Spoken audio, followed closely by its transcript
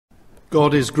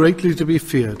God is greatly to be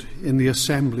feared in the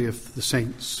assembly of the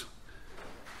saints,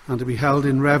 and to be held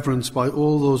in reverence by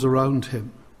all those around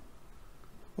him.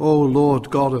 O Lord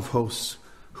God of hosts,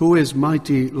 who is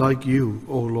mighty like you,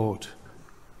 O Lord?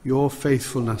 Your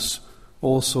faithfulness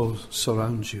also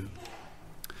surrounds you.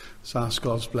 Let's ask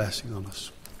God's blessing on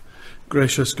us.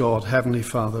 Gracious God, Heavenly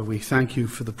Father, we thank you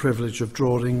for the privilege of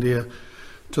drawing near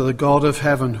to the God of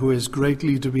heaven, who is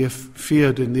greatly to be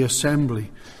feared in the assembly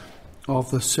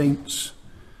of the saints.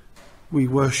 We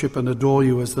worship and adore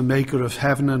you as the maker of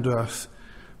heaven and earth,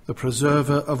 the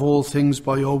preserver of all things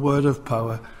by your word of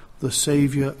power, the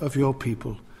saviour of your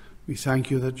people. We thank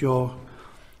you that your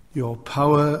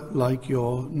power, like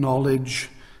your knowledge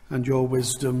and your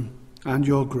wisdom and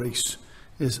your grace,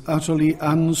 is utterly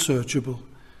unsearchable.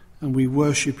 And we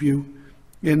worship you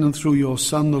in and through your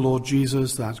Son, the Lord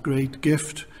Jesus, that great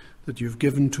gift that you've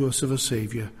given to us of a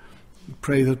Saviour. We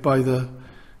pray that by the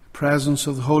presence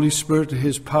of the Holy Spirit and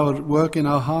his power at work in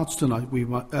our hearts tonight,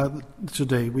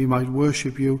 today, we might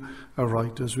worship you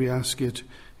aright, as we ask it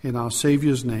in our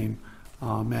Saviour's name.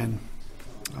 Amen.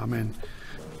 Amen.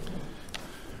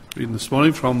 Reading this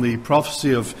morning from the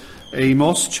prophecy of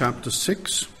Amos, chapter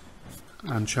 6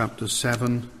 and chapter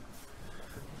 7,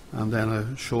 and then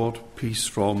a short piece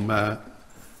from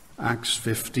Acts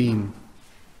 15.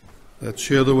 Let's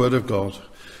hear the word of God.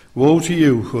 Woe to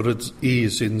you who are at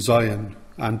ease in Zion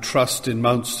and trust in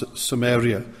Mount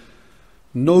Samaria,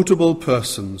 notable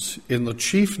persons in the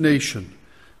chief nation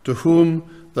to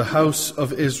whom the house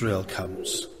of Israel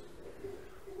comes.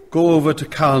 Go over to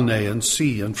Calneh and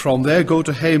see, and from there go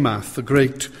to Hamath the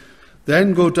great,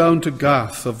 then go down to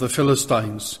Gath of the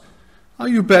Philistines. Are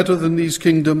you better than these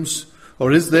kingdoms,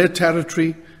 or is their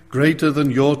territory greater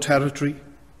than your territory?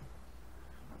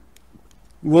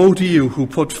 Woe to you who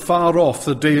put far off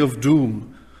the day of doom,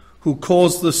 who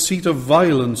cause the seat of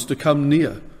violence to come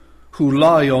near, who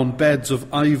lie on beds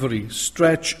of ivory,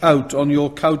 stretch out on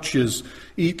your couches,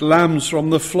 eat lambs from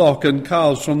the flock and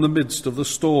calves from the midst of the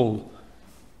stall,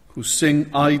 who sing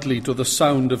idly to the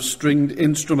sound of stringed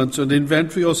instruments and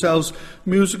invent for yourselves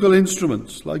musical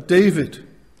instruments like David,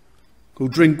 who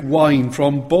drink wine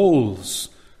from bowls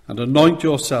and anoint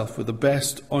yourself with the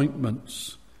best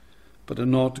ointments, but are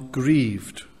not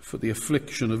grieved for the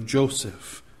affliction of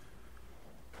Joseph.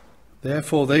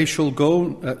 Therefore they shall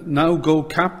now go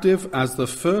captive as the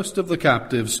first of the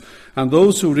captives, and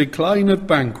those who recline at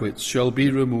banquets shall be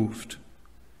removed.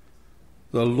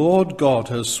 The Lord God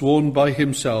has sworn by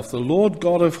himself. The Lord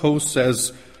God of hosts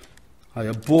says, I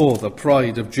abhor the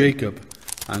pride of Jacob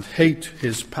and hate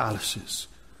his palaces.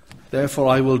 Therefore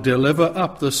I will deliver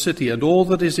up the city and all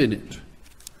that is in it.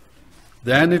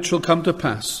 Then it shall come to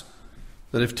pass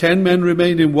that if 10 men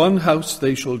remain in one house,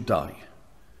 they shall die.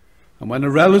 And when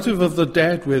a relative of the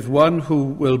dead with one who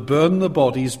will burn the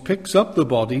bodies picks up the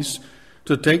bodies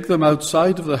to take them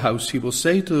outside of the house, he will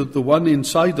say to the one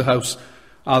inside the house,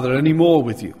 are there any more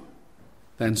with you?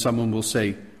 Then someone will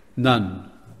say, none.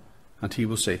 And he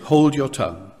will say, hold your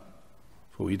tongue,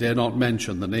 for we dare not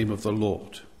mention the name of the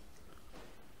Lord.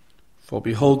 For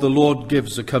behold, the Lord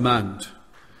gives a command.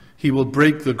 He will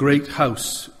break the great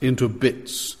house into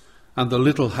bits and the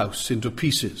little house into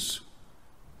pieces.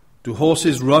 Do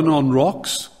horses run on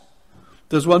rocks?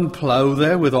 Does one plough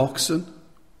there with oxen?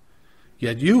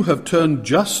 Yet you have turned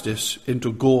justice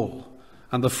into gall,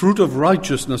 and the fruit of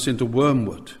righteousness into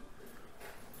wormwood.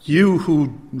 You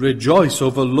who rejoice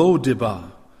over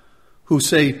Lo-debar, who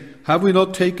say, have we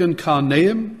not taken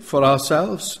Calneh for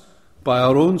ourselves by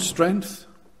our own strength?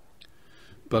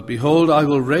 But behold, I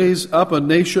will raise up a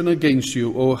nation against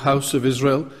you, O house of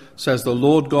Israel, says the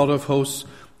Lord God of hosts,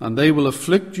 and they will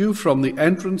afflict you from the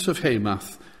entrance of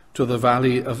Hamath to the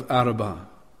valley of Arabah.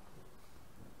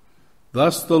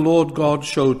 Thus the Lord God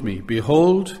showed me,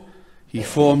 behold, he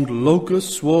formed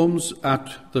locust swarms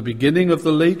at the beginning of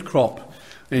the late crop.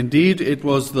 Indeed, it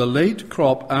was the late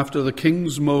crop after the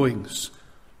king's mowings.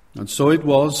 And so it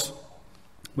was,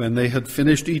 when they had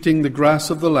finished eating the grass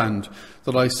of the land,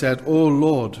 that I said, O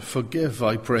Lord, forgive,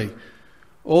 I pray,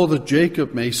 all that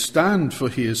Jacob may stand, for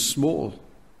he is small.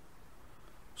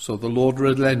 So the Lord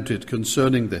relented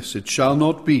concerning this. It shall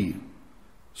not be,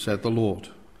 said the Lord.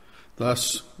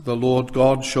 Thus the Lord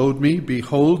God showed me,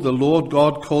 behold, the Lord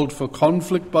God called for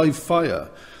conflict by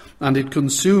fire, and it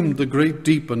consumed the great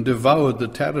deep and devoured the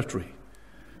territory.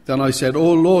 Then I said,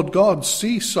 O Lord God,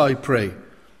 cease, I pray.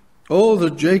 Oh,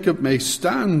 that Jacob may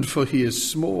stand, for he is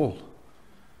small.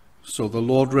 So the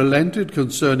Lord relented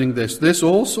concerning this. This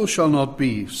also shall not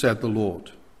be, said the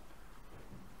Lord.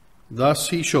 Thus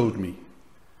he showed me.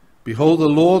 Behold, the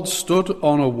Lord stood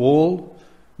on a wall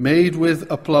made with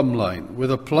a plumb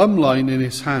line in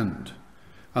his hand.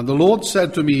 And the Lord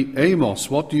said to me, Amos,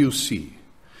 what do you see?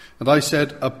 And I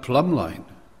said, a plumb line.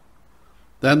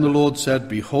 Then the Lord said,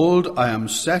 behold, I am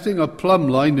setting a plumb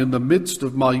line in the midst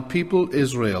of my people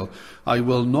Israel. I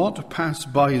will not pass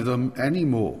by them any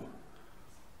more.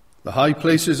 The high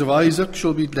places of Isaac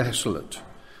shall be desolate,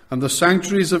 and the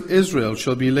sanctuaries of Israel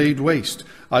shall be laid waste.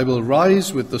 I will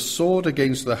rise with the sword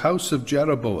against the house of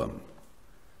Jeroboam.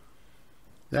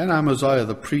 Then Amaziah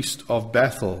the priest of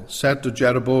Bethel said to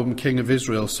Jeroboam king of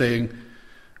Israel, saying,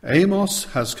 Amos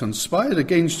has conspired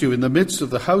against you in the midst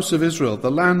of the house of Israel. The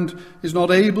land is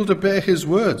not able to bear his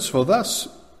words, for thus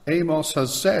Amos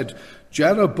has said,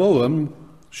 Jeroboam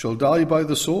shall die by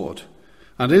the sword,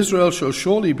 and Israel shall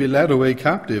surely be led away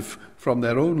captive from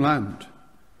their own land.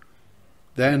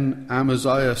 Then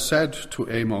Amaziah said to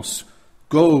Amos,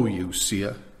 go, you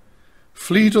seer,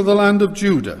 flee to the land of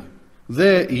Judah,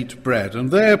 there eat bread,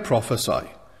 and there prophesy,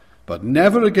 but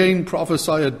never again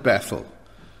prophesy at Bethel,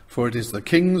 for it is the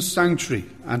king's sanctuary,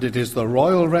 and it is the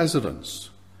royal residence.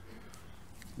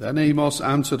 Then Amos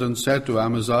answered and said to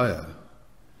Amaziah,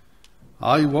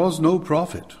 I was no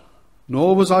prophet,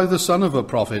 nor was I the son of a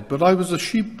prophet, but I was a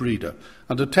sheep breeder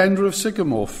and a tender of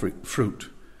sycamore fruit.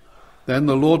 Then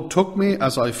the Lord took me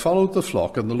as I followed the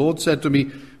flock, and the Lord said to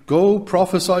me, go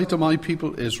prophesy to my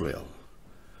people Israel.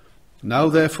 Now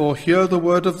therefore hear the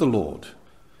word of the Lord.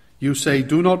 You say,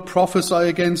 do not prophesy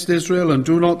against Israel, and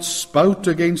do not spout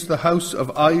against the house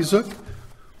of Isaac.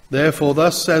 Therefore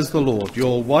thus says the Lord,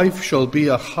 your wife shall be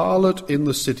a harlot in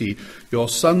the city, your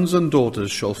sons and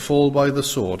daughters shall fall by the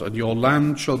sword, and your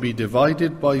land shall be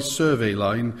divided by survey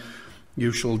line.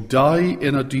 You shall die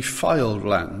in a defiled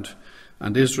land,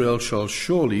 and Israel shall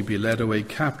surely be led away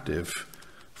captive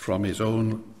from his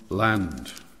own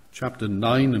land. Chapter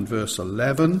 9 and verse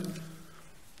 11.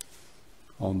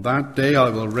 On that day I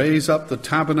will raise up the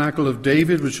tabernacle of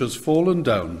David which has fallen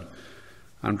down,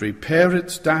 and repair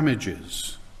its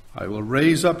damages. I will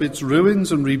raise up its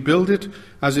ruins and rebuild it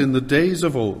as in the days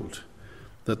of old,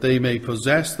 that they may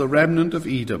possess the remnant of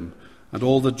Edom, and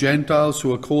all the Gentiles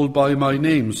who are called by my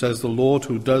name, says the Lord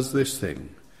who does this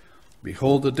thing.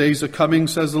 Behold, the days are coming,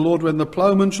 says the Lord, when the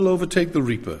plowman shall overtake the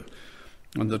reaper,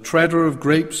 and the treader of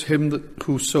grapes him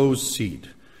who sows seed.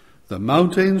 The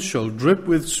mountains shall drip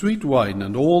with sweet wine,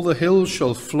 and all the hills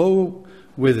shall flow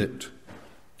with it.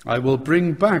 I will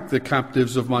bring back the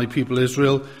captives of my people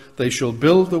Israel. They shall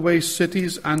build the waste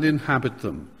cities and inhabit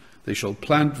them. They shall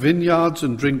plant vineyards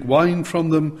and drink wine from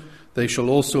them. They shall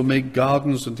also make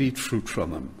gardens and eat fruit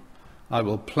from them. I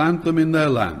will plant them in their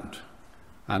land,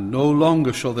 and no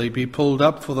longer shall they be pulled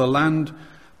up for the land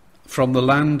from the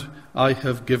land I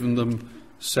have given them,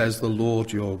 says the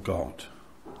Lord your God.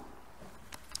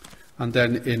 And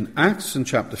then in Acts in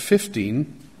chapter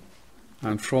 15,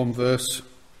 and from verse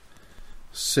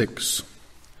 6,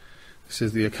 this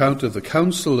is the account of the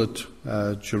council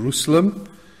at Jerusalem,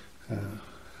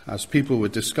 as people were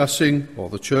discussing, or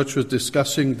the church was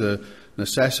discussing, the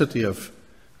necessity of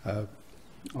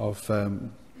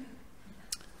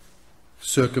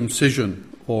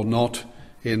circumcision or not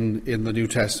in the New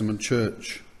Testament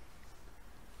church.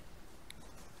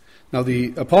 Now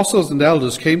the apostles and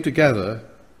elders came together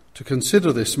to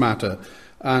consider this matter,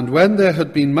 and when there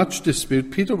had been much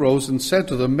dispute, Peter rose and said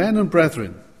to them, men and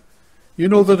brethren, you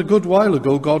know that a good while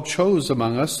ago God chose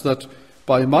among us that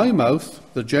by my mouth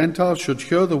the Gentiles should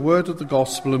hear the word of the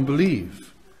gospel and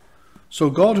believe. So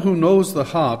God, who knows the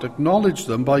heart, acknowledged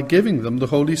them by giving them the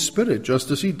Holy Spirit, just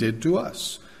as he did to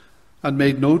us, and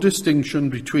made no distinction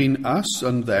between us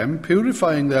and them,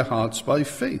 purifying their hearts by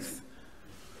faith.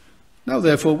 Now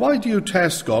therefore, why do you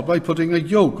test God by putting a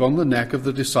yoke on the neck of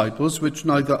the disciples, which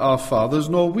neither our fathers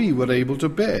nor we were able to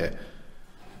bear?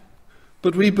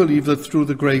 But we believe that through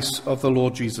the grace of the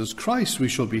Lord Jesus Christ we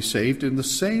shall be saved in the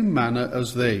same manner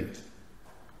as they.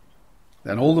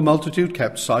 Then all the multitude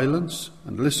kept silence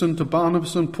and listened to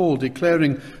Barnabas and Paul,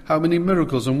 declaring how many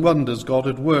miracles and wonders God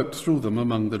had worked through them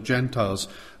among the Gentiles.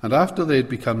 And after they had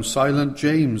become silent,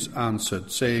 James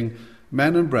answered, saying,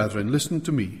 men and brethren, listen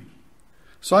to me.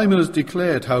 Simon has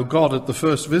declared how God at the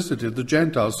first visited the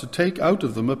Gentiles to take out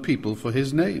of them a people for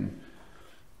his name.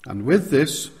 And with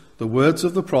this, the words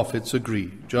of the prophets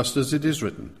agree, just as it is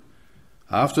written,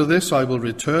 after this I will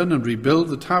return and rebuild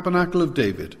the tabernacle of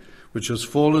David, which has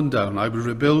fallen down. I will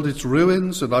rebuild its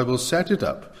ruins, and I will set it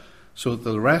up, so that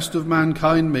the rest of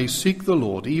mankind may seek the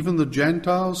Lord, even the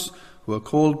Gentiles who are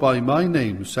called by my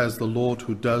name, says the Lord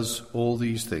who does all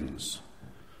these things.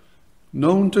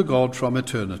 Known to God from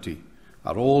eternity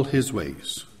are all his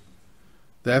ways.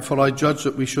 Therefore I judge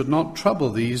that we should not trouble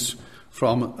these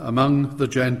from among the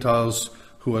Gentiles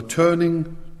who are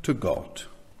turning to God.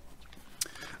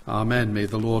 Amen. May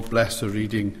the Lord bless the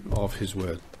reading of his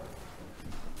word.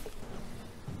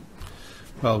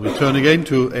 Well, we turn again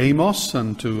to Amos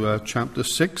and to chapter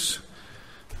 6.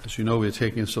 As you know, we're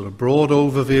taking a sort of broad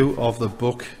overview of the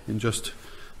book in just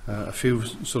a few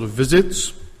sort of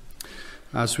visits.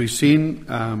 As we've seen,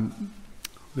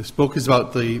 this book is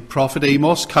about the prophet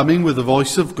Amos coming with the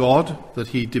voice of God that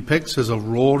he depicts as a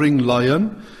roaring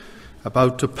lion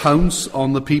about to pounce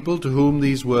on the people to whom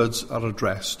these words are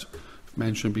addressed. I've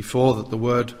mentioned before that the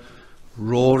word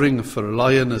roaring for a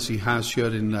lion, as he has here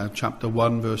in chapter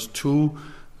 1 verse 2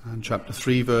 and chapter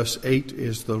 3 verse 8,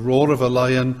 is the roar of a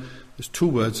lion. There's two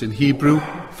words in Hebrew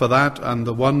for that, and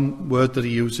the one word that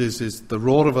he uses is the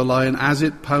roar of a lion as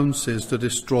it pounces to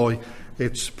destroy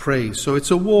its prey. So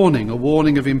it's a warning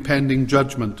of impending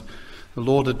judgment. The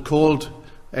Lord had called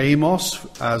Amos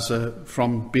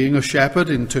from being a shepherd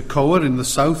in Tekoa in the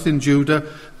south in Judah,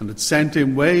 and had sent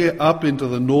him way up into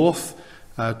the north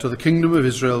to the kingdom of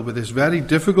Israel with this very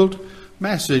difficult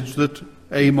message that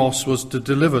Amos was to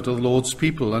deliver to the Lord's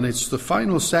people. And it's the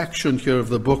final section here of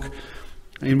the book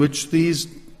in which these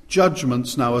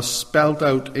judgments now are spelt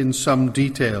out in some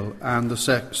detail. And the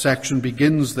section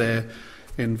begins there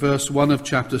in verse 1 of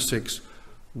chapter 6.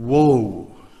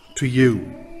 Woe to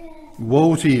you!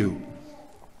 Woe to you!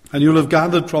 And you'll have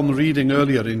gathered from the reading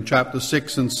earlier in chapter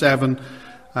 6 and 7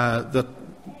 that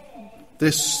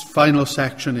this final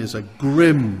section is a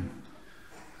grim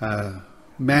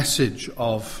message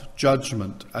of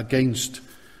judgment against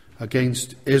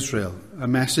Israel. A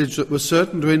message that was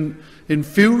certain to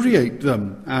infuriate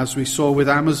them, as we saw with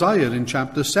Amaziah in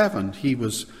chapter 7. He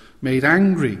was made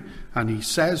angry, and he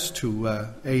says to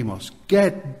Amos,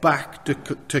 get back to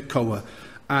Tekoa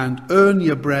and earn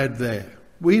your bread there.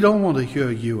 We don't want to hear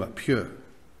you up here.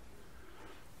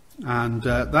 And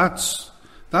that's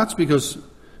because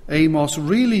Amos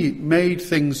really made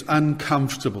things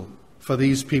uncomfortable for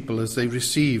these people as they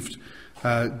received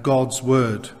God's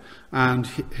word. And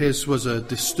his was a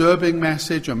disturbing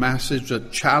message, a message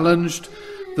that challenged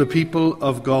the people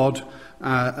of God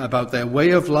about their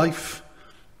way of life,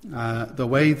 the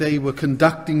way they were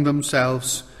conducting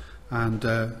themselves, and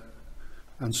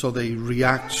so they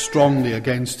react strongly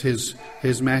against his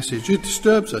message. It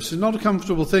disturbs us. It's not a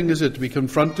comfortable thing, is it, to be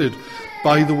confronted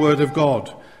by the word of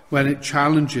God when it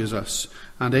challenges us.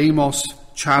 And Amos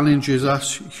challenges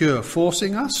us here,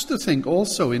 forcing us to think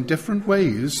also in different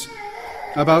ways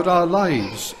about our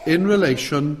lives in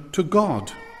relation to God.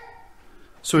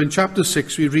 So in chapter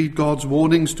 6 we read God's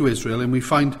warnings to Israel, and we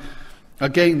find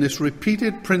again this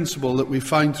repeated principle that we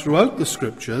find throughout the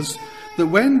scriptures, that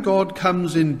when God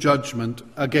comes in judgment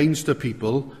against a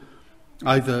people,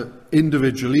 either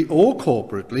individually or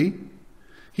corporately,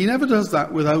 he never does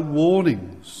that without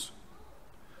warnings.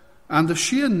 And the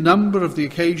sheer number of the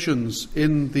occasions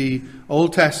in the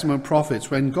Old Testament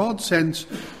prophets when God sends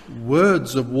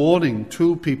words of warning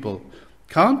to people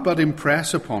can't but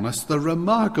impress upon us the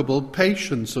remarkable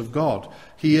patience of God.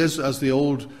 He is, as the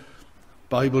old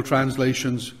Bible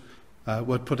translations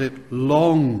would put it,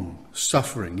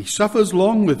 long-suffering. He suffers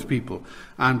long with people.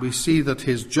 And we see that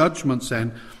his judgments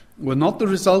then were not the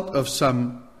result of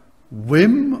some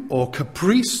whim or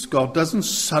caprice. God doesn't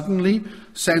suddenly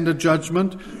send a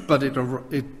judgment, but it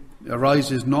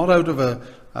arises not out of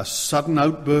a sudden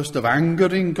outburst of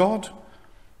anger in God,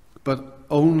 but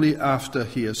only after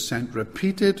he has sent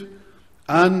repeated,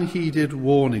 unheeded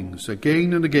warnings.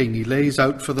 Again and again he lays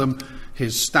out for them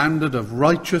his standard of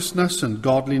righteousness and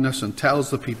godliness and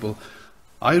tells the people,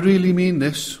 I really mean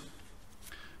this.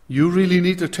 You really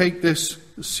need to take this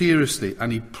seriously.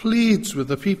 And he pleads with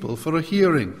the people for a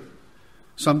hearing.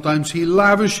 Sometimes he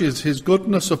lavishes his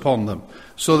goodness upon them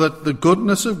so that the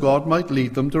goodness of God might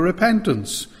lead them to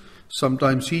repentance.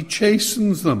 Sometimes he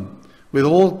chastens them with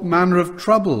all manner of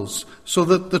troubles so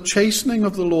that the chastening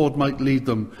of the Lord might lead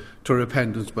them to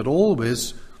repentance, but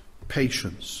always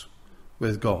patience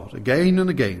with God. Again and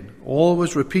again,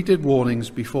 always repeated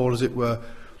warnings before, as it were,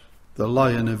 the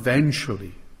lion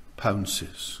eventually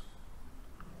pounces.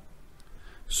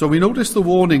 So we notice the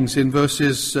warnings in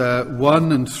verses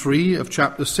 1 and 3 of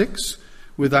chapter 6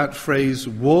 with that phrase,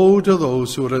 woe to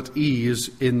those who are at ease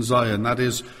in Zion. That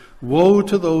is, woe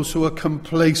to those who are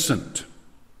complacent.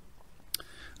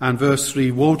 And verse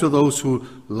 3, woe to those who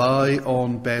lie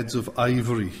on beds of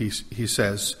ivory, he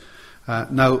says.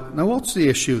 Now what's the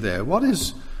issue there? What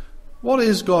is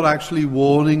God actually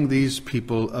warning these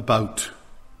people about?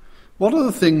 What are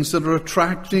the things that are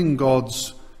attracting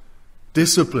God's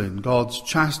discipline, God's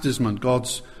chastisement,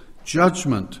 God's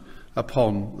judgment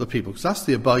upon the people? Because that's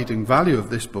the abiding value of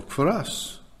this book for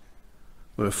us.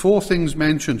 There are four things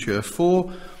mentioned here,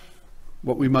 four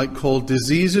what we might call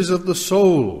diseases of the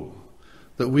soul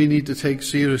that we need to take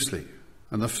seriously.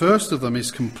 And the first of them is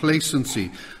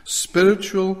complacency,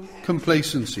 spiritual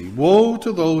complacency. Woe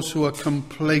to those who are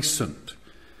complacent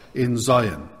in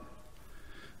Zion.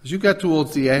 As you get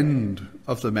towards the end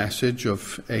of the message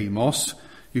of Amos,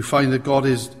 you find that God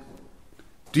is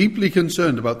deeply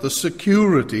concerned about the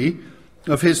security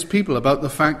of his people, about the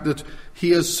fact that he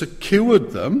has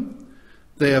secured them,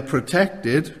 they are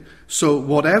protected, so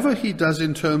whatever he does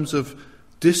in terms of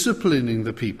disciplining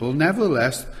the people,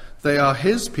 nevertheless, they are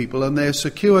his people and they are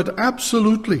secured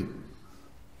absolutely.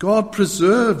 God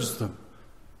preserves them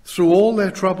through all their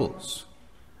troubles.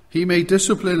 He may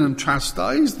discipline and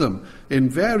chastise them in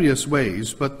various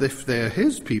ways, but if they are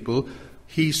his people,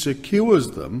 he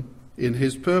secures them in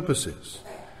his purposes.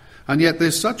 And yet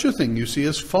there's such a thing, you see,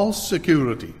 as false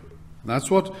security. That's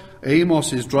what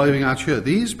Amos is driving at here.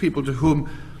 These people to whom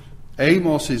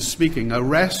Amos is speaking are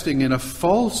resting in a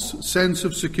false sense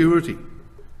of security.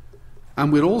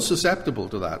 And we're all susceptible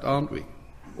to that, aren't we?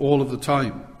 All of the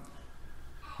time.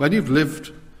 When you've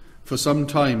lived for some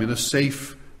time in a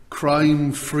safe,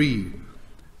 crime-free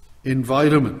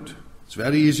environment, it's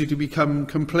very easy to become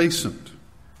complacent,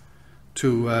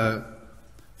 to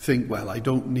think, well, I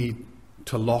don't need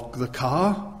to lock the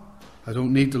car, I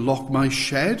don't need to lock my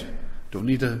shed, don't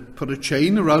need to put a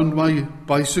chain around my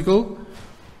bicycle.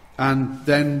 And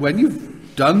then when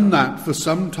you've done that for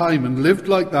some time and lived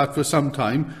like that for some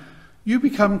time, you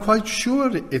become quite sure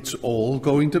it's all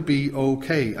going to be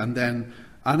okay. And then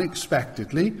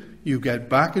unexpectedly, you get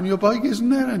back and your bike isn't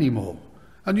there anymore.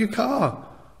 And your car,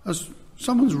 as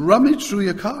someone's rummaged through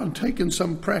your car and taken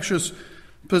some precious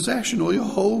possession, or your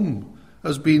home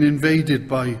has been invaded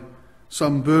by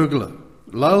some burglar,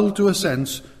 lulled to a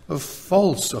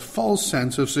false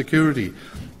sense of security.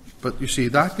 But you see,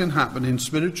 that can happen in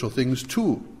spiritual things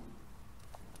too.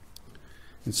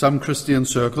 In some Christian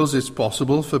circles, it's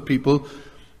possible for people,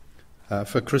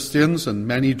 for Christians, and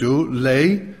many do,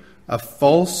 lay a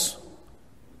false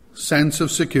sense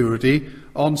of security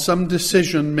on some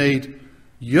decision made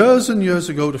years and years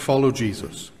ago to follow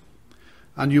Jesus.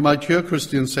 And you might hear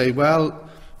Christians say, well,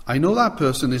 I know that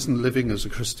person isn't living as a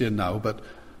Christian now, but,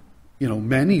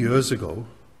 many years ago,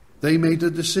 they made a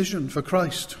decision for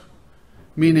Christ.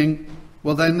 Meaning,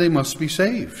 well, then they must be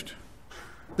saved.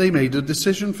 They made a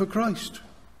decision for Christ.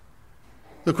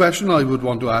 The question I would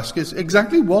want to ask is,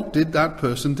 exactly what did that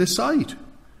person decide?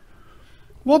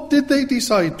 What did they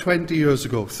decide 20 years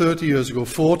ago, 30 years ago,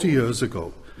 40 years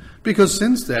ago? Because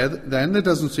since then there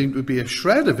doesn't seem to be a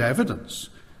shred of evidence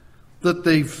that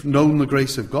they've known the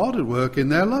grace of God at work in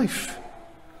their life.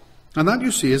 And that,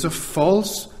 you see, is a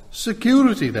false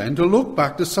security then, to look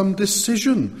back to some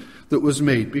decision that was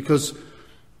made. Because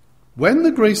when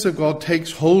the grace of God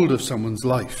takes hold of someone's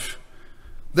life,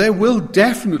 there will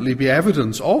definitely be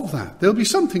evidence of that. There'll be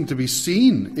something to be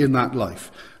seen in that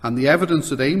life. And the evidence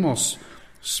that Amos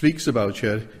speaks about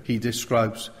here, he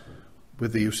describes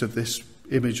with the use of this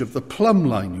image of the plumb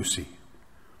line, you see.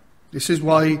 This is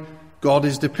why God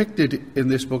is depicted in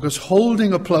this book as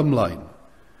holding a plumb line.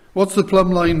 What's the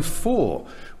plumb line for?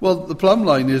 Well, the plumb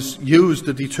line is used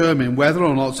to determine whether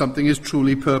or not something is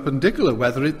truly perpendicular,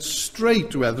 whether it's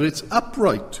straight, whether it's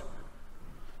upright.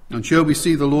 And here we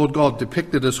see the Lord God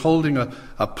depicted as holding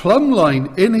a plumb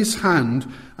line in his hand,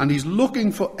 and he's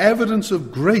looking for evidence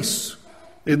of grace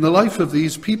in the life of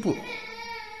these people.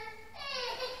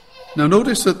 Now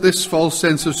notice that this false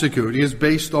sense of security is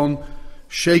based on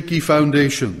shaky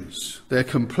foundations. Their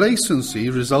complacency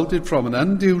resulted from an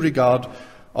undue regard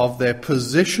of their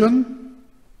position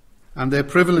and their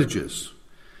privileges.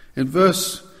 In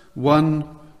verse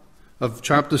 1 of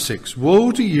chapter 6,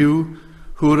 woe to you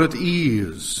who are at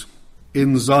ease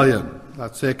in Zion,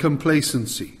 that's their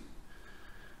complacency,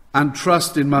 and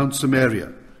trust in Mount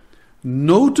Samaria,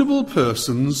 notable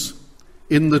persons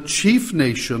in the chief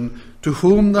nation to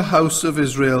whom the house of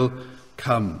Israel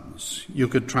comes. You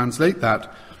could translate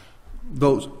that,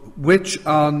 those which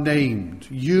are named,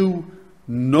 you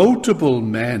notable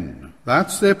men,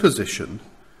 that's their position,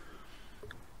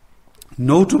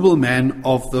 notable men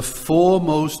of the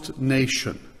foremost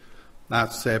nation.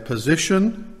 That's their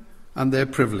position and their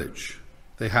privilege.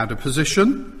 They had a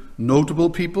position, notable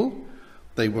people,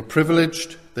 they were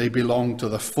privileged, they belonged to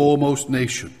the foremost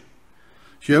nation.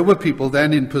 Here were people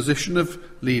then in position of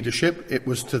leadership. It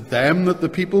was to them that the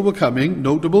people were coming,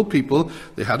 notable people.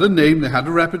 They had a name, they had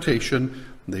a reputation,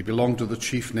 and they belonged to the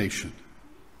chief nation.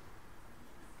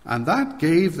 And that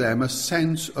gave them a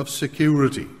sense of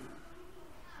security.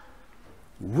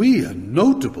 We are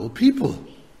notable people.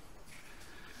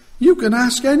 You can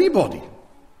ask anybody.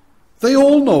 They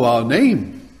all know our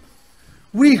name.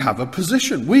 We have a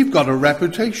position. We've got a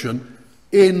reputation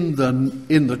in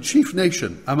the chief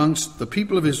nation amongst the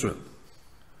people of Israel.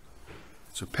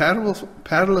 It's a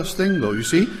perilous thing, though, you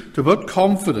see, to put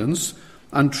confidence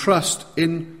and trust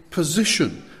in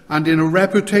position and in a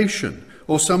reputation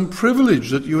or some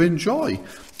privilege that you enjoy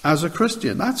as a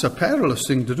Christian. That's a perilous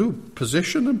thing to do.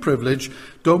 Position and privilege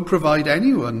don't provide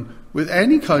anyone with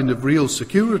any kind of real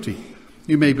security.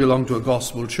 You may belong to a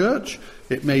gospel church.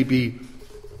 It may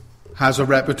has a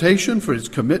reputation for its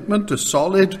commitment to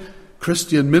solid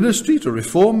Christian ministry, to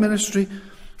reform ministry,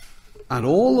 and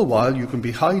all the while you can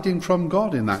be hiding from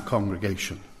God in that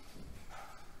congregation.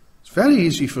 It's very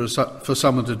easy for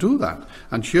someone to do that.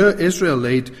 And here Israel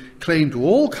laid claim to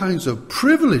all kinds of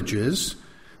privileges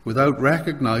without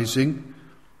recognizing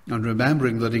and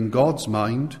remembering that in God's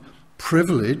mind,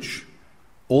 privilege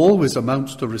always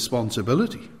amounts to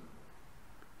responsibility.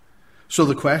 So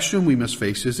the question we must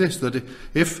face is this, that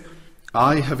if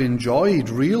I have enjoyed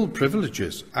real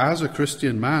privileges as a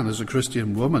Christian man, as a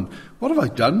Christian woman, what have I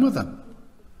done with them?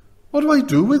 What do I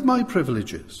do with my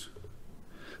privileges?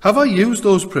 Have I used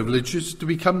those privileges to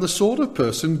become the sort of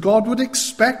person God would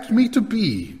expect me to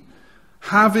be,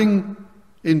 having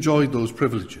enjoyed those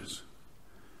privileges?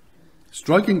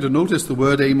 Striking to notice the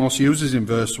word Amos uses in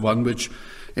verse 1, which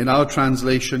in our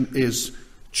translation is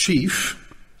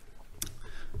chief.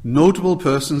 Notable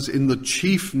persons in the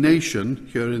chief nation,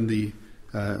 here in the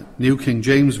New King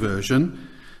James Version,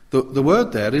 the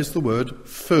word there is the word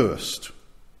first.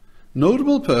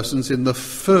 Notable persons in the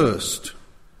first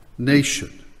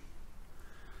nation.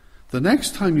 The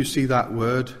next time you see that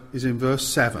word is in verse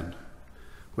 7,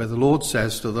 where the Lord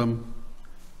says to them,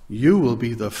 you will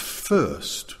be the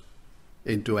first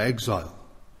into exile.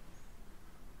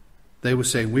 They were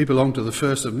saying, we belong to the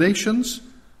first of nations.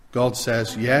 God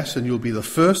says, yes, and you'll be the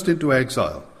first into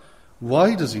exile.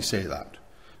 Why does he say that?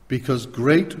 Because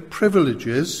great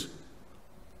privileges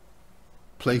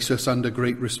place us under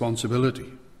great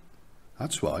responsibility.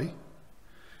 That's why.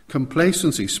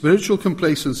 Complacency, spiritual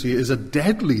complacency, is a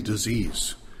deadly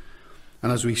disease.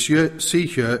 And as we see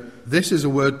here, this is a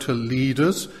word to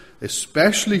leaders,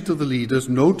 especially to the leaders,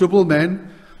 notable men,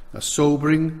 a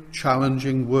sobering,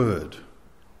 challenging word.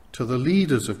 To the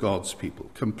leaders of God's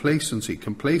people, complacency,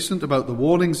 complacent about the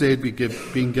warnings they had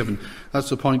been given. That's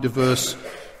the point of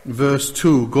verse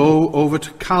 2. Go over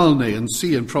to Calneh and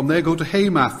see, and from there go to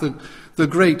Hamath the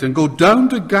great, and go down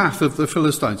to Gath of the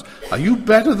Philistines. Are you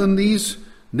better than these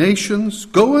nations?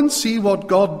 Go and see what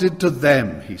God did to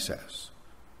them, he says.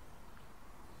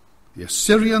 The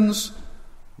Assyrians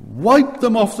wiped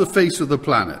them off the face of the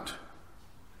planet.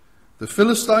 The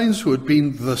Philistines, who had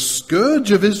been the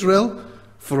scourge of Israel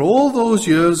for all those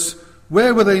years,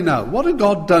 where were they now? What had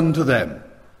God done to them?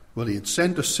 Well, he had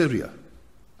sent Assyria,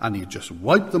 and he had just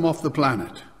wiped them off the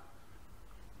planet.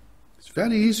 It's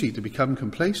very easy to become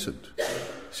complacent,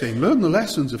 saying, learn the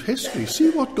lessons of history,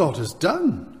 see what God has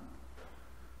done.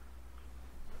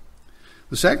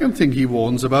 The second thing he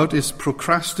warns about is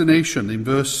procrastination. In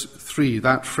verse 3,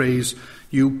 that phrase,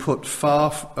 you put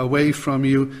far away from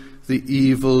you the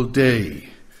evil day,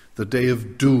 the day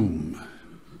of doom.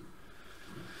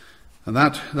 And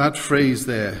that phrase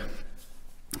there,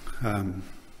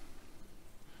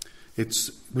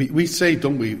 we say,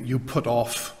 don't we, you put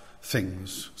off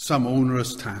things, some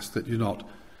onerous task that you're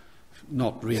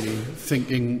not really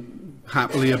thinking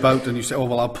happily about, and you say, oh,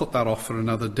 well, I'll put that off for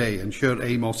another day. And here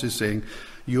Amos is saying,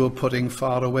 you're putting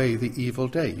far away the evil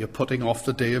day. You're putting off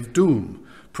the day of doom,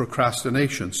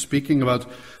 procrastination, speaking about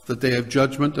the day of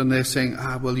judgment, and they're saying,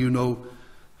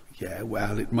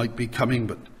 it might be coming,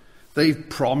 but they've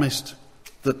promised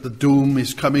that the doom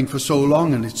is coming for so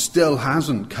long, and it still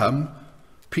hasn't come.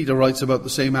 Peter writes about the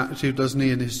same attitude, doesn't he,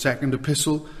 in his second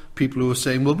epistle? People who are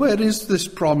saying, well, where is this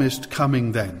promised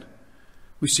coming then?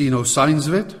 We see no signs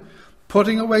of it.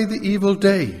 Putting away the evil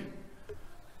day.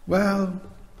 Well,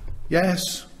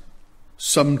 yes,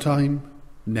 sometime,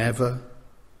 never.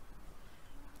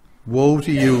 Woe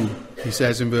to you, he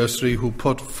says in verse 3, who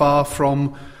put far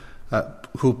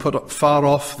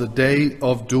off the day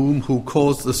of doom, who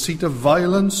caused the seat of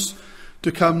violence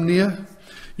to come near.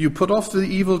 You put off the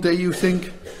evil day, you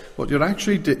think. What you're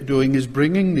actually doing is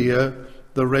bringing near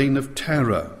the reign of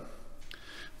terror.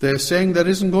 They're saying there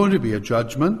isn't going to be a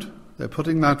judgment. They're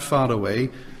putting that far away.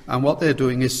 And what they're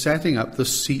doing is setting up the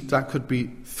seat that could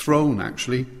be throne,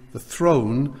 actually, the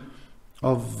throne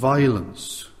of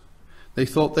violence. They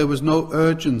thought there was no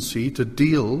urgency to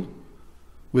deal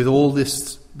with all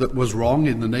this that was wrong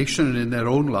in the nation and in their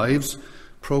own lives.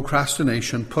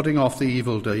 Procrastination, putting off the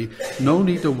evil day. No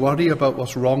need to worry about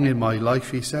what's wrong in my life,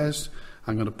 he says.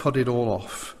 I'm going to put it all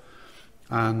off.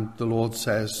 And the Lord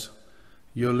says,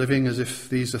 You're living as if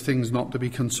these are things not to be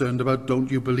concerned about.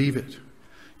 Don't you believe it?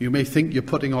 You may think you're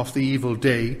putting off the evil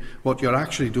day. What you're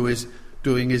actually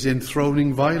doing is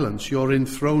enthroning violence. You're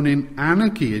enthroning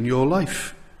anarchy in your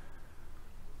life.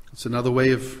 It's another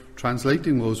way of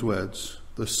translating those words.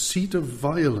 The seat of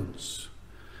violence.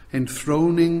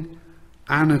 Enthroning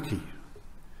anarchy.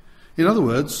 In other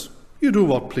words, you do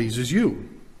what pleases you.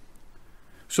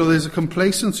 So there's a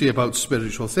complacency about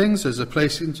spiritual things. There's a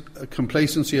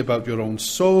complacency about your own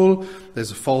soul.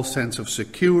 There's a false sense of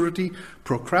security,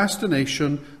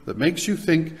 procrastination that makes you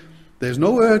think there's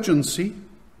no urgency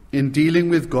in dealing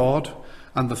with God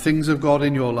and the things of God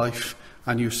in your life.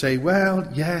 And you say, well,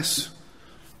 yes,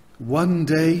 one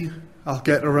day I'll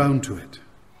get around to it.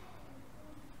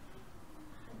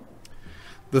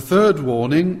 The third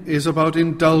warning is about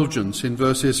indulgence in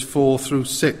verses 4 through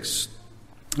 6.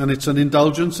 And it's an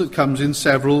indulgence that comes in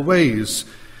several ways.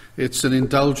 It's an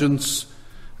indulgence,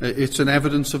 it's an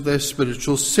evidence of their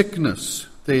spiritual sickness.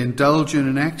 They indulge in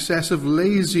an excess of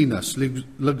laziness,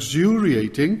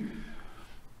 luxuriating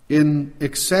in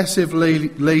excessive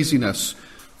laziness.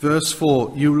 Verse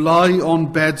 4, you lie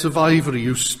on beds of ivory,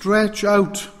 you stretch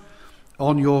out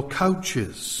on your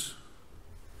couches.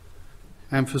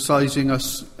 Emphasizing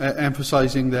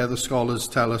there, the scholars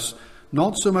tell us,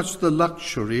 not so much the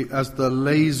luxury as the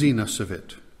laziness of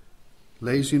it.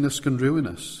 Laziness can ruin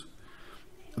us.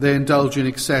 They indulge in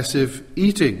excessive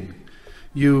eating.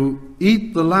 You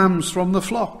eat the lambs from the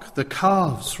flock, the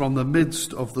calves from the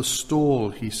midst of the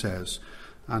stall, he says.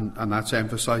 And that's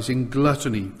emphasizing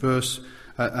gluttony.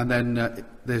 And then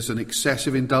there's an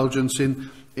excessive indulgence in,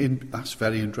 that's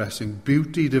very interesting,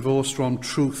 beauty divorced from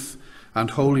truth and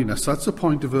holiness. That's the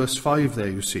point of verse 5 there,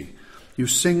 you see. You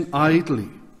sing idly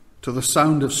to the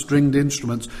sound of stringed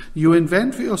instruments. You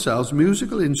invent for yourselves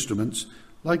musical instruments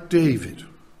like David.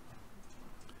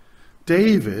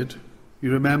 David,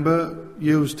 you remember,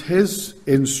 used his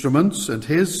instruments and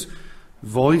his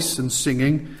voice and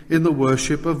singing in the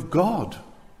worship of God.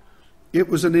 It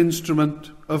was an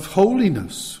instrument of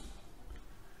holiness.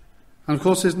 And of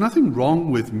course, there's nothing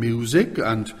wrong with music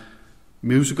and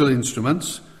musical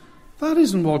instruments. That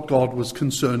isn't what God was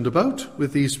concerned about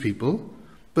with these people.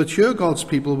 But here God's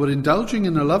people were indulging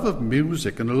in a love of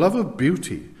music and a love of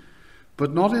beauty,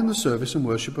 but not in the service and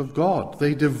worship of God.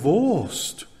 They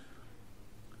divorced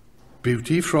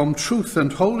beauty from truth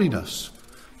and holiness.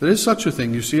 There is such a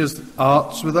thing, you see, as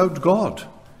arts without God.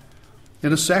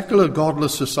 In a secular,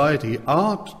 godless society,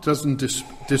 art doesn't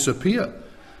disappear.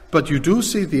 But you do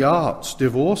see the arts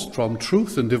divorced from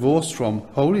truth and divorced from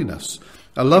holiness.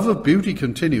 A love of beauty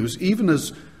continues even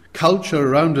as culture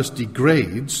around us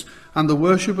degrades and the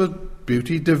worship of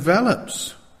beauty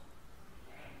develops.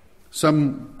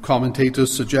 Some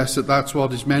commentators suggest that that's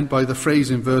what is meant by the phrase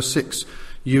in verse 6,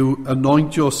 you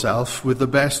anoint yourself with the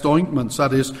best ointments.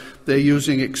 That is, they're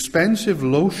using expensive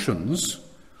lotions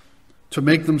to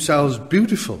make themselves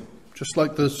beautiful, just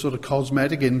like the sort of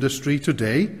cosmetic industry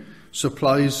today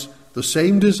supplies the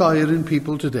same desire in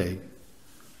people today.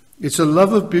 It's a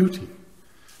love of beauty,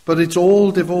 but it's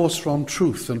all divorced from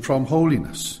truth and from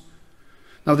holiness.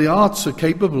 Now, the arts are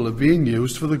capable of being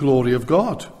used for the glory of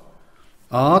God.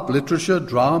 Art, literature,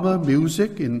 drama,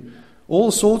 music, in all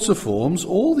sorts of forms,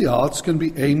 all the arts can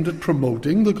be aimed at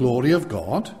promoting the glory of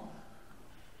God.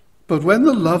 But when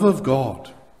the love of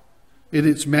God in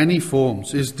its many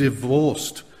forms is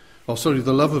divorced,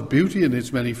 the love of beauty in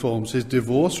its many forms is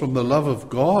divorced from the love of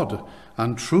God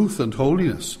and truth and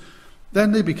holiness,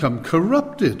 then they become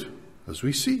corrupted, as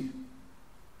we see.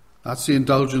 That's the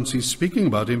indulgence he's speaking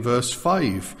about in verse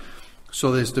 5.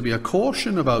 So there's to be a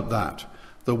caution about that.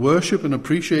 The worship and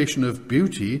appreciation of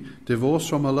beauty divorced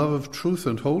from a love of truth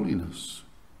and holiness.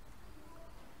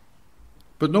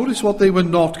 But notice what they were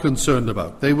not concerned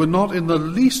about. They were not in the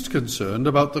least concerned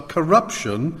about the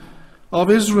corruption of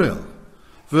Israel.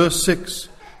 Verse 6,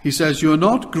 he says, you are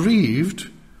not grieved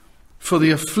for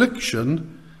the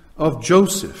affliction of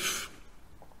Joseph.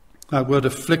 That word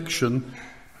affliction,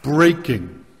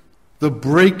 breaking. The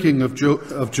breaking of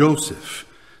Joseph.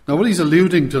 Now what he's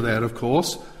alluding to there, of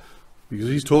course, because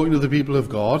he's talking to the people of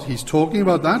God, he's talking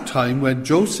about that time when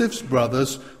Joseph's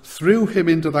brothers threw him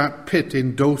into that pit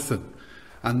in Dothan,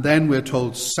 and then we're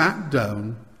told sat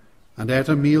down and ate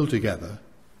a meal together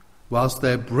whilst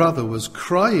their brother was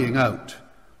crying out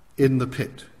in the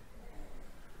pit.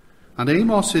 And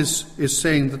Amos is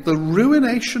saying that the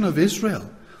ruination of Israel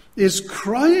is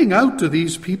crying out to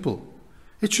these people.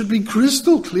 It should be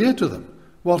crystal clear to them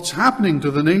what's happening to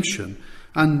the nation,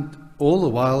 and all the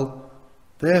while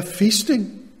they're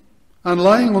feasting and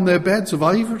lying on their beds of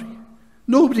ivory.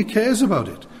 Nobody cares about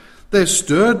it. They're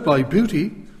stirred by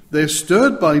beauty. They're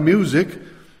stirred by music,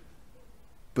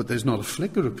 but there's not a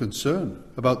flicker of concern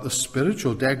about the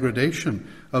spiritual degradation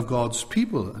of God's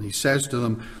people. And he says to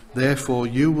them, therefore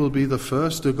you will be the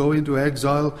first to go into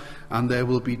exile, and there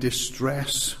will be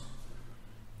distress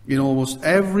in almost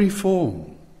every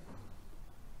form.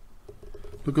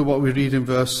 Look at what we read in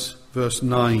verse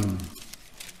 9.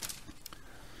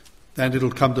 Then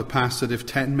it'll come to pass that if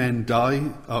 10 men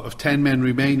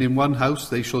remain in one house,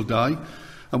 they shall die.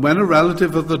 And when a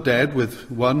relative of the dead, with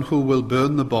one who will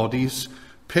burn the bodies,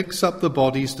 picks up the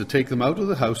bodies to take them out of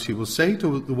the house, he will say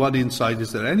to the one inside,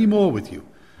 is there any more with you?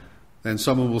 Then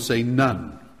someone will say,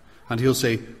 none. And he'll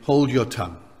say, hold your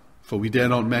tongue, for we dare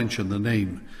not mention the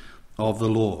name of the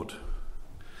Lord.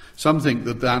 Some think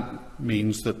that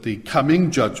means that the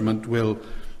coming judgment will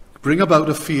bring about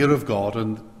a fear of God,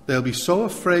 and they'll be so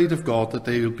afraid of God that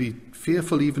they will be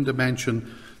fearful even to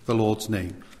mention the Lord's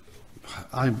name.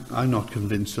 I'm not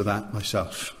convinced of that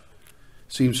myself.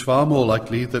 Seems far more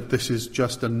likely that this is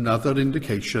just another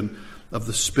indication of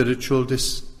the spiritual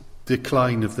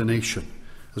decline of the nation.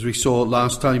 As we saw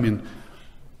last time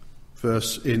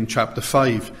in chapter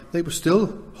 5, they were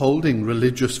still holding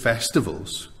religious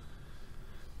festivals,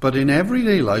 but in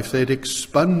everyday life they'd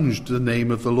expunged the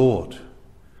name of the Lord.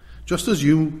 Just as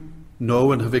you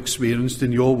know and have experienced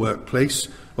in your workplace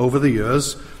over the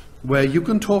years, where you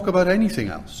can talk about anything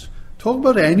else, talk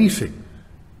about anything,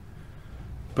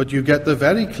 but you get the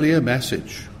very clear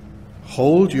message: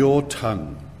 hold your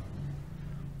tongue.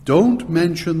 Don't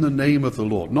mention the name of the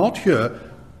Lord. Not here,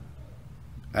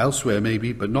 elsewhere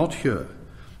maybe, but not here.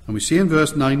 And we see in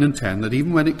verse 9 and 10 that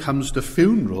even when it comes to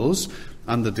funerals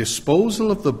and the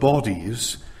disposal of the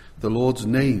bodies, the Lord's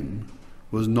name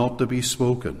was not to be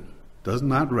spoken. Doesn't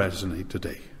that resonate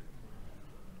today?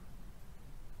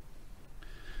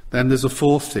 Then there's a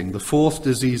fourth thing, the fourth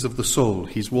disease of the soul.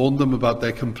 He's warned them about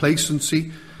their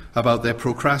complacency, about their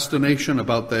procrastination,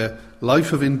 about their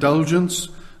life of indulgence,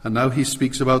 and now he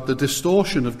speaks about the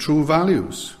distortion of true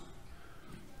values.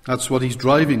 That's what he's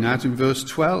driving at in verse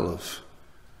 12.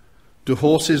 Do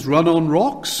horses run on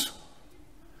rocks?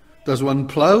 Does one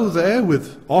plough there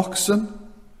with oxen?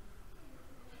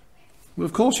 Well,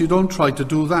 of course you don't try to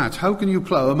do that. How can you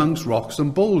plough amongst rocks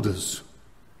and boulders?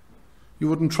 You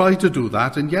wouldn't try to do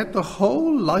that, and yet the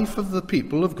whole life of the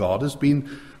people of God has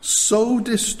been so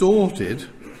distorted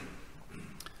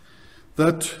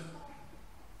that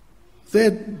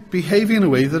they're behaving in a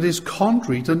way that is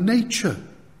contrary to nature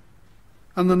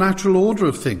and the natural order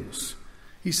of things.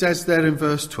 He says there in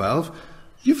verse 12,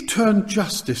 you've turned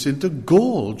justice into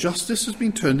gall. Justice has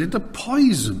been turned into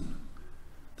poison.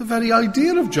 The very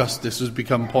idea of justice has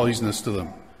become poisonous to them.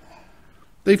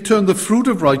 They've turned the fruit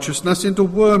of righteousness into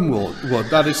wormwood.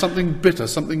 That is something bitter,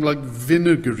 something like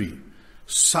vinegary,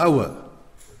 sour.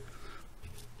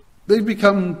 They've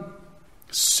become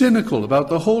cynical about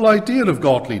the whole idea of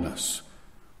godliness,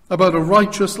 about a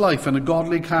righteous life and a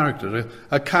godly character,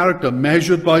 a character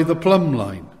measured by the plumb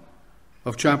line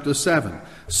of chapter 7.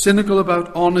 Cynical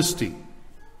about honesty.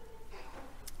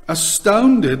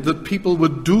 Astounded that people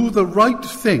would do the right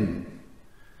thing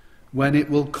when it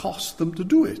will cost them to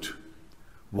do it.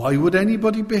 Why would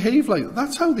anybody behave like that?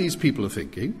 That's how these people are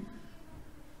thinking.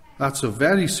 That's a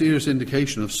very serious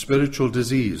indication of spiritual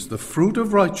disease. The fruit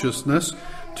of righteousness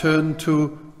turned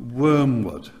to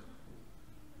wormwood.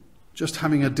 Just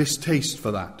having a distaste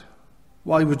for that.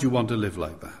 Why would you want to live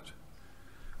like that?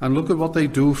 And look at what they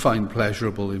do find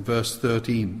pleasurable in verse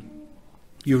 13.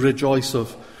 You rejoice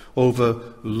over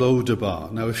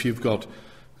Lodabar. Now, if you've got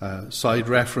side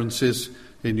references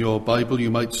in your Bible,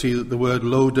 you might see that the word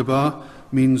Lodabar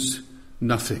means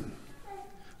nothing.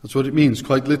 That's what it means,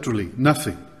 quite literally,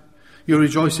 nothing. You're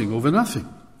rejoicing over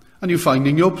nothing. And you're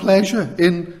finding your pleasure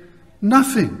in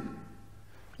nothing.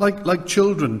 Like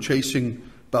children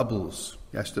chasing bubbles.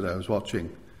 Yesterday I was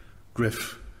watching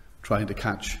Griff trying to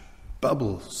catch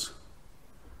bubbles.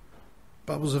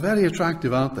 Bubbles are very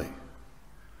attractive, aren't they?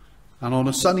 And on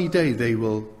a sunny day they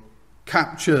will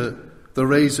capture the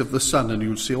rays of the sun, and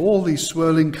you'll see all these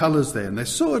swirling colours there, and they're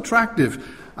so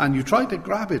attractive. And you try to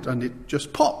grab it, and it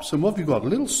just pops. And what have you got? A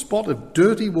little spot of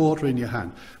dirty water in your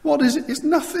hand. What is it? It's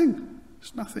nothing.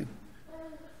 It's nothing.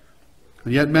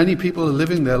 And yet many people are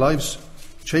living their lives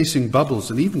chasing bubbles,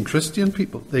 and even Christian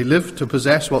people. They live to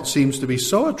possess what seems to be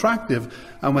so attractive,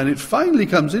 and when it finally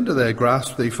comes into their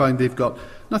grasp, they find they've got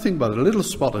nothing but a little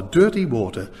spot of dirty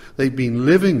water. They've been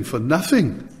living for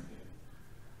nothing.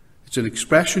 It's an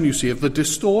expression, you see, of the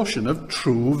distortion of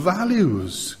true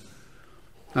values.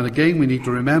 And again, we need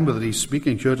to remember that he's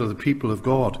speaking here to the people of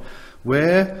God.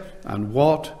 Where and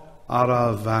what are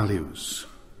our values?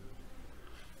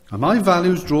 Are my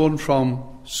values drawn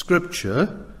from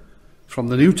Scripture, from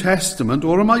the New Testament,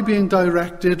 or am I being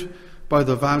directed by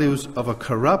the values of a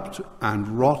corrupt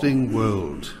and rotting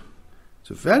world? It's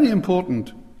a very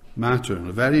important matter and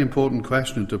a very important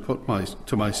question to put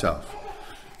to myself.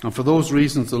 And for those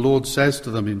reasons, the Lord says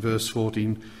to them in verse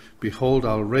 14, "Behold,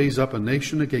 I'll raise up a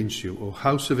nation against you, O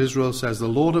house of Israel, says the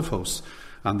Lord of hosts,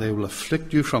 and they will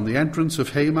afflict you from the entrance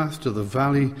of Hamath to the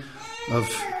valley of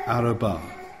Arabah."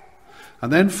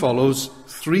 And then follows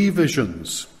 3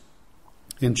 visions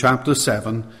in chapter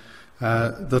 7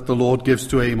 that the Lord gives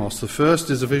to Amos. The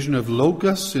first is a vision of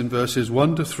locusts in verses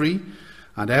 1 to 3,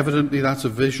 and evidently that's a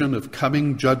vision of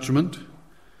coming judgment.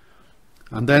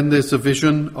 And then there's a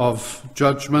vision of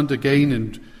judgment again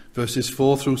in verses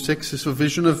 4 through 6. It's a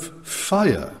vision of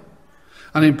fire.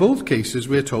 And in both cases,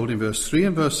 we're told in verse 3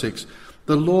 and verse 6,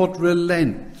 the Lord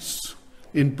relents.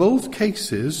 In both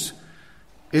cases,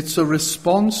 it's a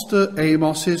response to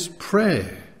Amos's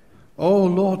prayer. "Oh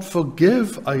Lord,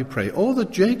 forgive, I pray. Oh,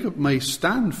 that Jacob may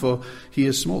stand, for he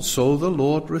is small." So the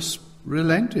Lord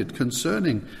relented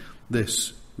concerning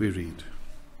this, we read.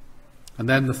 And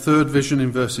then the third vision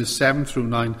in verses 7 through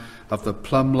 9 of the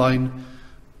plumb line.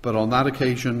 But on that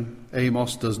occasion,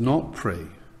 Amos does not pray,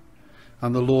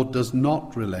 and the Lord does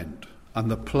not relent.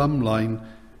 And the plumb line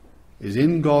is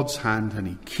in God's hand, and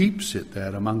he keeps it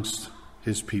there amongst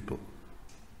his people.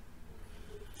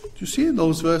 Do you see in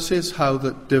those verses how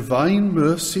that divine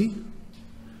mercy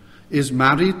is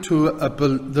married to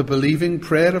the believing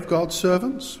prayer of God's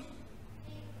servants?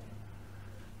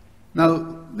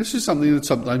 Now, this is something that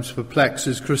sometimes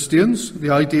perplexes Christians, the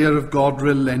idea of God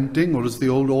relenting, or as the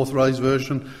old Authorized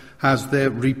Version has there,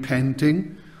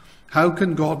 repenting. How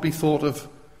can God be thought of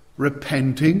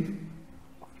repenting?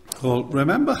 Well,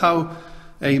 remember how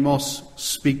Amos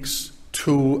speaks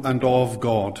to and of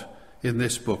God in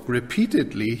this book.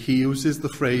 Repeatedly, he uses the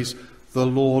phrase, "the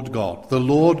Lord God." "The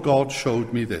Lord God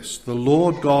showed me this. The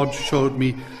Lord God showed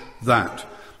me that."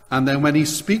 And then when he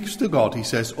speaks to God, he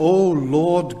says, "O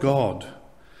Lord God."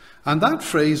 And that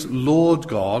phrase, Lord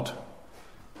God,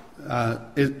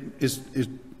 is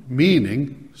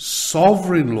meaning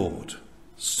sovereign Lord.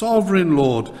 Sovereign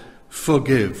Lord,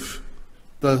 forgive.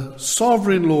 The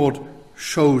sovereign Lord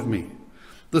showed me.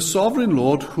 The sovereign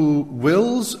Lord who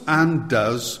wills and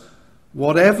does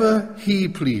whatever he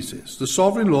pleases. The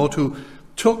sovereign Lord who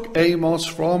took Amos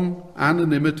from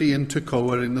anonymity in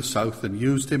Tekoa in the south and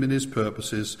used him in his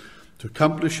purposes to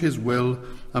accomplish his will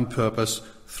and purpose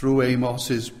through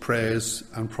Amos's prayers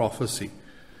and prophecy.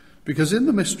 Because in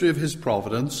the mystery of his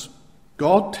providence,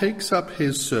 God takes up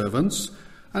his servants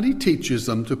and he teaches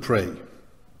them to pray.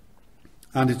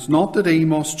 And it's not that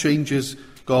Amos changes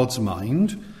God's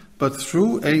mind, but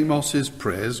through Amos's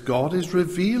prayers, God is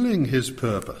revealing his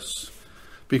purpose.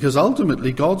 Because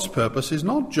ultimately God's purpose is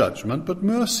not judgment, but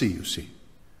mercy, you see.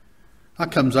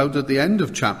 That comes out at the end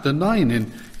of chapter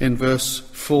 9 in verse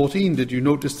 14. Did you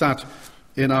notice that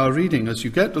in our reading? As you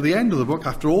get to the end of the book,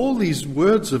 after all these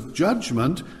words of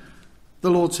judgment,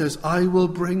 the Lord says, "I will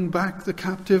bring back the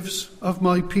captives of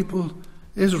my people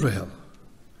Israel.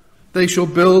 They shall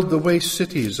build the waste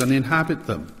cities and inhabit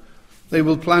them. They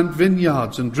will plant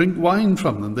vineyards and drink wine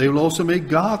from them. They will also make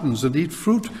gardens and eat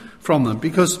fruit from them."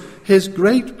 Because his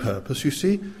great purpose, you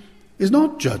see, is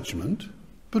not judgment,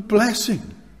 but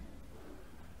blessing.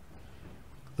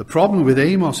 The problem with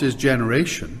Amos's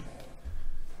generation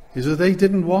is that they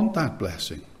didn't want that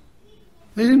blessing.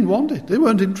 They didn't want it. They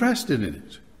weren't interested in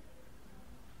it.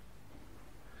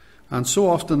 And so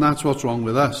often that's what's wrong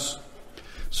with us.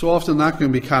 So often that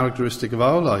can be characteristic of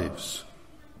our lives.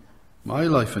 My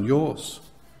life and yours.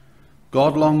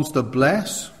 God longs to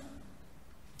bless.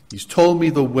 He's told me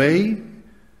the way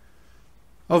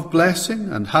of blessing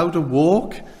and how to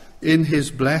walk in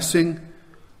his blessing,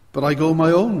 but I go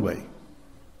my own way.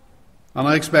 And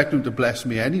I expect him to bless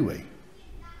me anyway.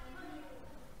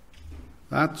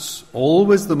 That's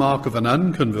always the mark of an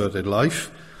unconverted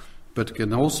life, but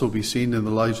can also be seen in the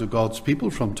lives of God's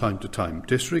people from time to time,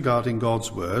 disregarding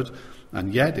God's word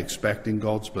and yet expecting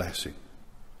God's blessing.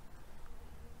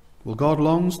 Well, God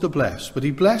longs to bless, but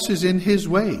he blesses in his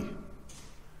way.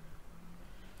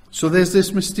 So there's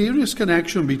this mysterious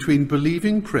connection between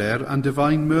believing prayer and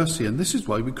divine mercy, and this is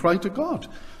why we cry to God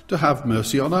to have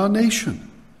mercy on our nation.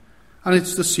 And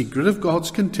it's the secret of God's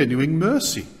continuing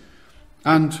mercy.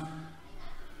 And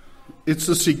it's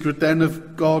the secret then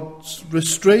of God's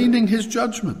restraining his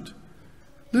judgment.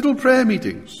 Little prayer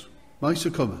meetings,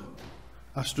 Maesycwmmer,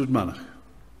 Astrud Manach,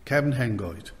 Kevin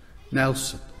Hengoid,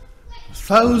 Nelson,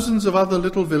 thousands of other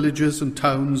little villages and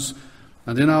towns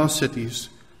and in our cities,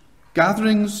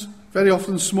 gatherings, very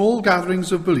often small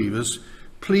gatherings of believers,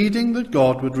 pleading that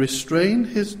God would restrain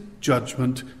his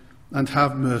judgment and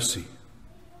have mercy.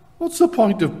 What's the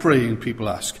point of praying, people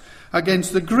ask,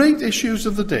 against the great issues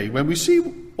of the day? When we see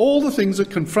all the things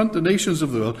that confront the nations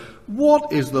of the world,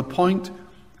 what is the point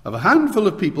of a handful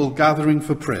of people gathering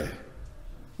for prayer?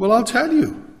 Well, I'll tell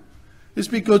you. It's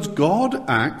because God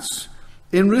acts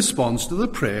in response to the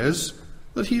prayers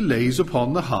that he lays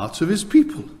upon the hearts of his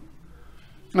people.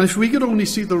 And if we could only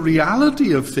see the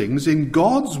reality of things in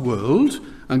God's world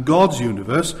and God's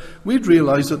universe, we'd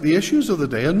realize that the issues of the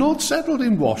day are not settled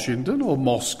in Washington or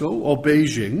Moscow or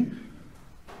Beijing,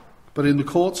 but in the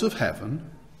courts of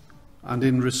heaven and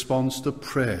in response to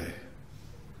prayer.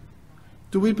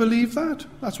 Do we believe that?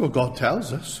 That's what God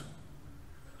tells us.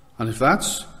 And if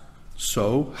that's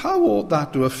so, how ought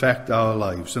that to affect our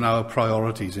lives and our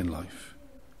priorities in life?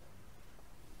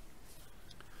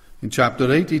 In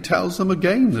chapter 8, he tells them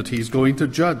again that he's going to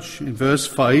judge. In verse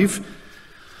 5,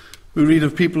 we read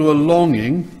of people who are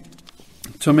longing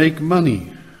to make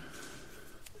money.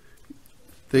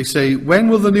 They say, when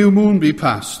will the new moon be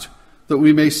passed, that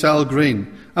we may sell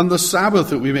grain, and the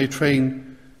Sabbath, that we may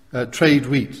trade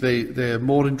wheat? They're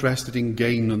more interested in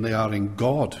gain than they are in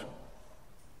God.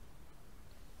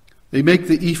 They make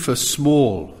the ephah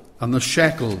small and the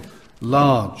shekel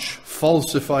large,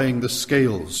 falsifying the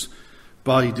scales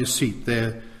by deceit.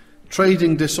 They're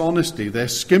trading dishonesty. They're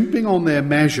skimping on their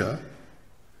measure,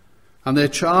 and they're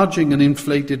charging an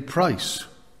inflated price.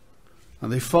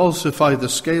 And they falsify the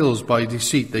scales by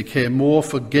deceit. They care more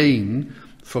for gain,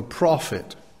 for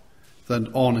profit,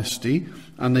 than honesty,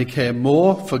 and they care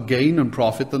more for gain and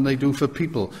profit than they do for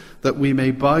people, that we may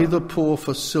buy the poor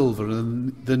for silver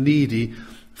and the needy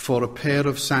for a pair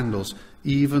of sandals,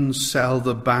 even sell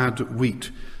the bad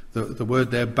wheat. The word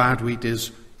there, bad wheat,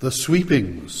 is the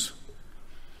sweepings.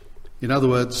 In other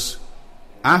words,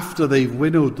 after they've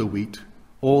winnowed the wheat,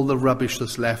 all the rubbish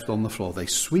that's left on the floor, they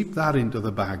sweep that into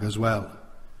the bag as well.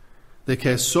 They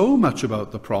care so much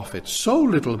about the profit, so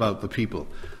little about the people,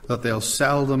 that they'll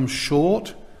sell them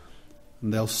short,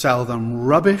 and they'll sell them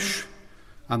rubbish,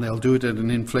 and they'll do it at an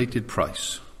inflated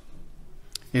price.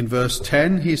 In verse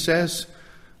 10, he says,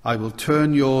 I will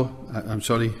turn your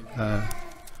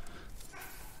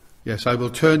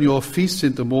feasts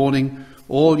into mourning,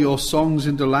 all your songs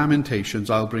into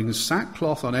lamentations. I'll bring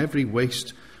sackcloth on every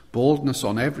waist, baldness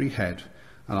on every head,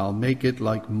 and I'll make it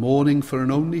like mourning for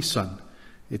an only son,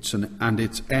 and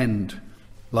its end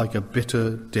like a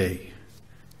bitter day.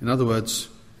 In other words,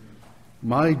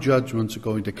 my judgments are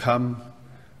going to come,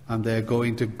 and they're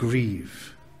going to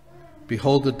grieve.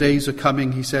 Behold, the days are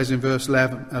coming, he says in verse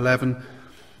 11,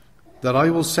 that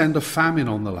I will send a famine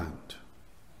on the land.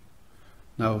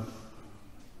 Now,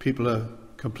 people are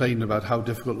complaining about how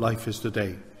difficult life is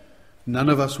today. None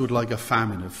of us would like a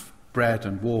famine of bread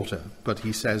and water, but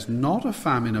he says not a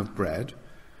famine of bread,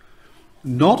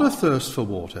 not a thirst for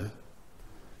water,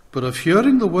 but of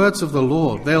hearing the words of the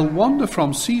Lord. They'll wander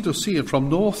from sea to sea and from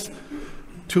north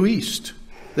to east.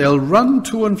 They'll run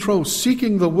to and fro,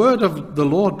 seeking the word of the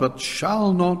Lord, but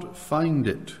shall not find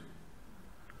it.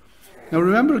 Now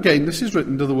remember again, this is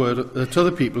written to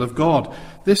the people of God.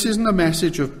 This isn't a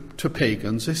message to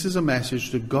pagans. This is a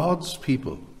message to God's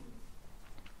people.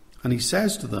 And he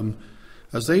says to them,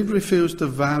 as they've refused to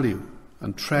value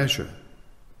and treasure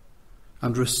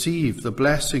and receive the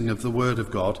blessing of the word of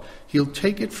God, he'll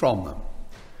take it from them.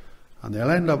 And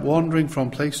they'll end up wandering from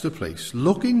place to place,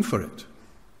 looking for it,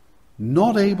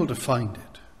 not able to find it.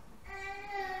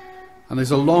 And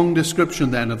there's a long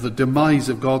description then of the demise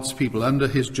of God's people under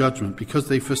his judgment because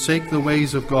they forsake the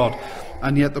ways of God.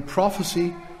 And yet the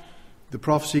prophecy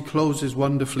closes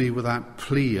wonderfully with that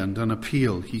plea and an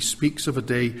appeal. He speaks of a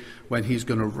day when he's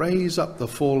going to raise up the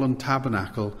fallen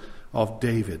tabernacle of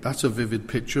David. That's a vivid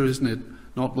picture, isn't it?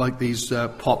 Not like these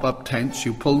pop-up tents.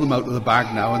 You pull them out of the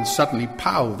bag now and suddenly,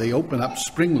 pow, they open up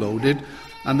spring-loaded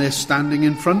and they're standing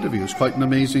in front of you. It's quite an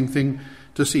amazing thing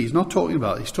to see. He's talking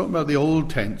about the old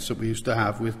tents that we used to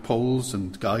have with poles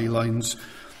and guy lines,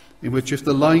 in which if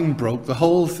the line broke, the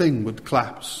whole thing would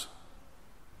collapse.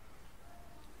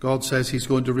 God says he's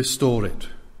going to restore it.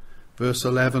 Verse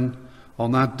 11,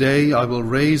 on that day I will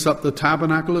raise up the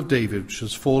tabernacle of David, which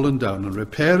has fallen down, and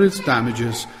repair its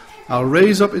damages. I'll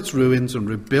raise up its ruins and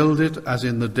rebuild it as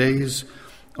in the days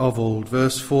of old.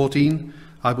 Verse 14,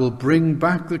 I will bring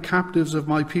back the captives of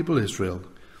my people Israel.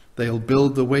 They'll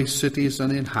build the waste cities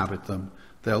and inhabit them.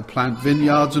 They'll plant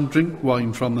vineyards and drink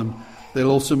wine from them.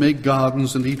 They'll also make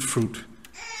gardens and eat fruit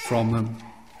from them.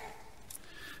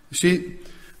 You see,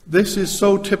 this is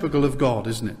so typical of God,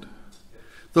 isn't it?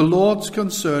 The Lord's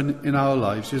concern in our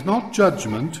lives is not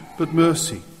judgment, but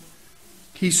mercy.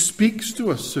 He speaks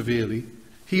to us severely.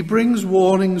 He brings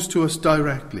warnings to us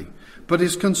directly. But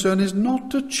his concern is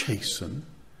not to chasten,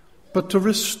 but to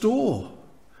restore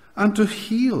and to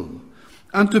heal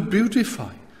and to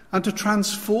beautify and to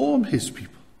transform his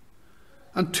people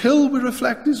until we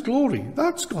reflect his glory.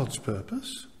 That's God's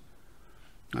purpose.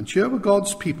 And here were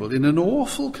God's people in an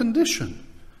awful condition.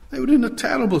 They were in a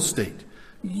terrible state.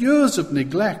 Years of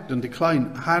neglect and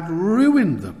decline had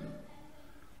ruined them.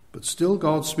 But still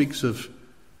God speaks of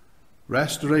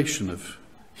restoration, of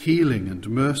healing and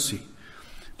mercy.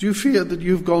 Do you fear that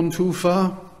you've gone too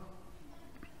far?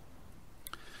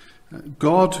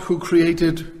 God who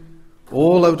created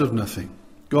all out of nothing,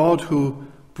 God who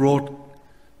brought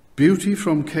beauty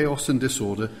from chaos and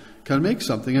disorder, can make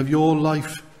something of your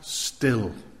life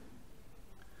still.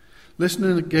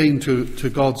 Listening again to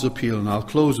God's appeal, and I'll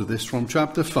close with this from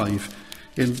chapter 5.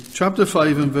 In chapter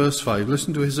 5 and verse 5,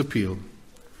 listen to his appeal.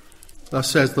 Thus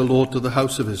says the Lord to the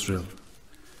house of Israel,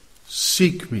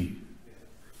 seek me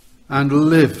and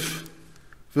live.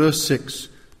 Verse 6,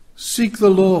 seek the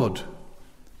Lord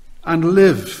and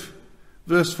live.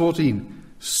 Verse 14,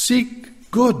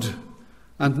 seek good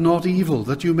and not evil,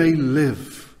 that you may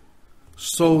live.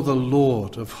 So the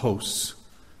Lord of hosts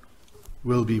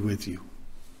will be with you.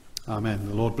 Amen.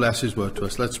 The Lord bless his word to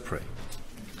us. Let's pray.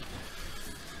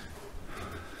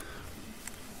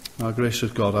 Our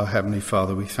gracious God, our Heavenly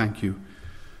Father, we thank you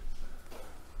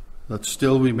that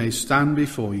still we may stand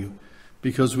before you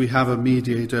because we have a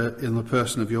mediator in the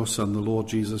person of your Son, the Lord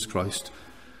Jesus Christ.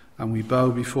 And we bow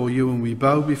before you and we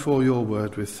bow before your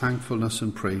word with thankfulness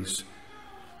and praise.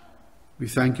 We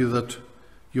thank you that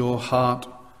your heart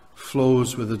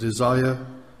flows with a desire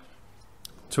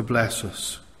to bless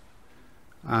us.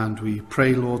 And we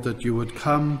pray, Lord, that you would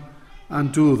come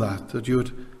and do that you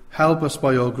would help us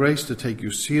by your grace to take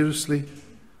you seriously,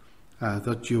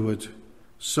 that you would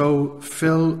so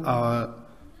fill our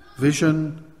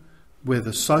vision with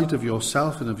the sight of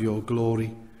yourself and of your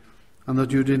glory, and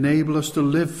that you'd enable us to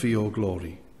live for your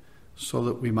glory, so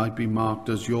that we might be marked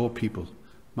as your people,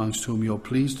 amongst whom you're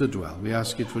pleased to dwell. We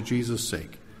ask it for Jesus'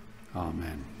 sake.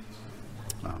 Amen.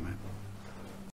 Amen.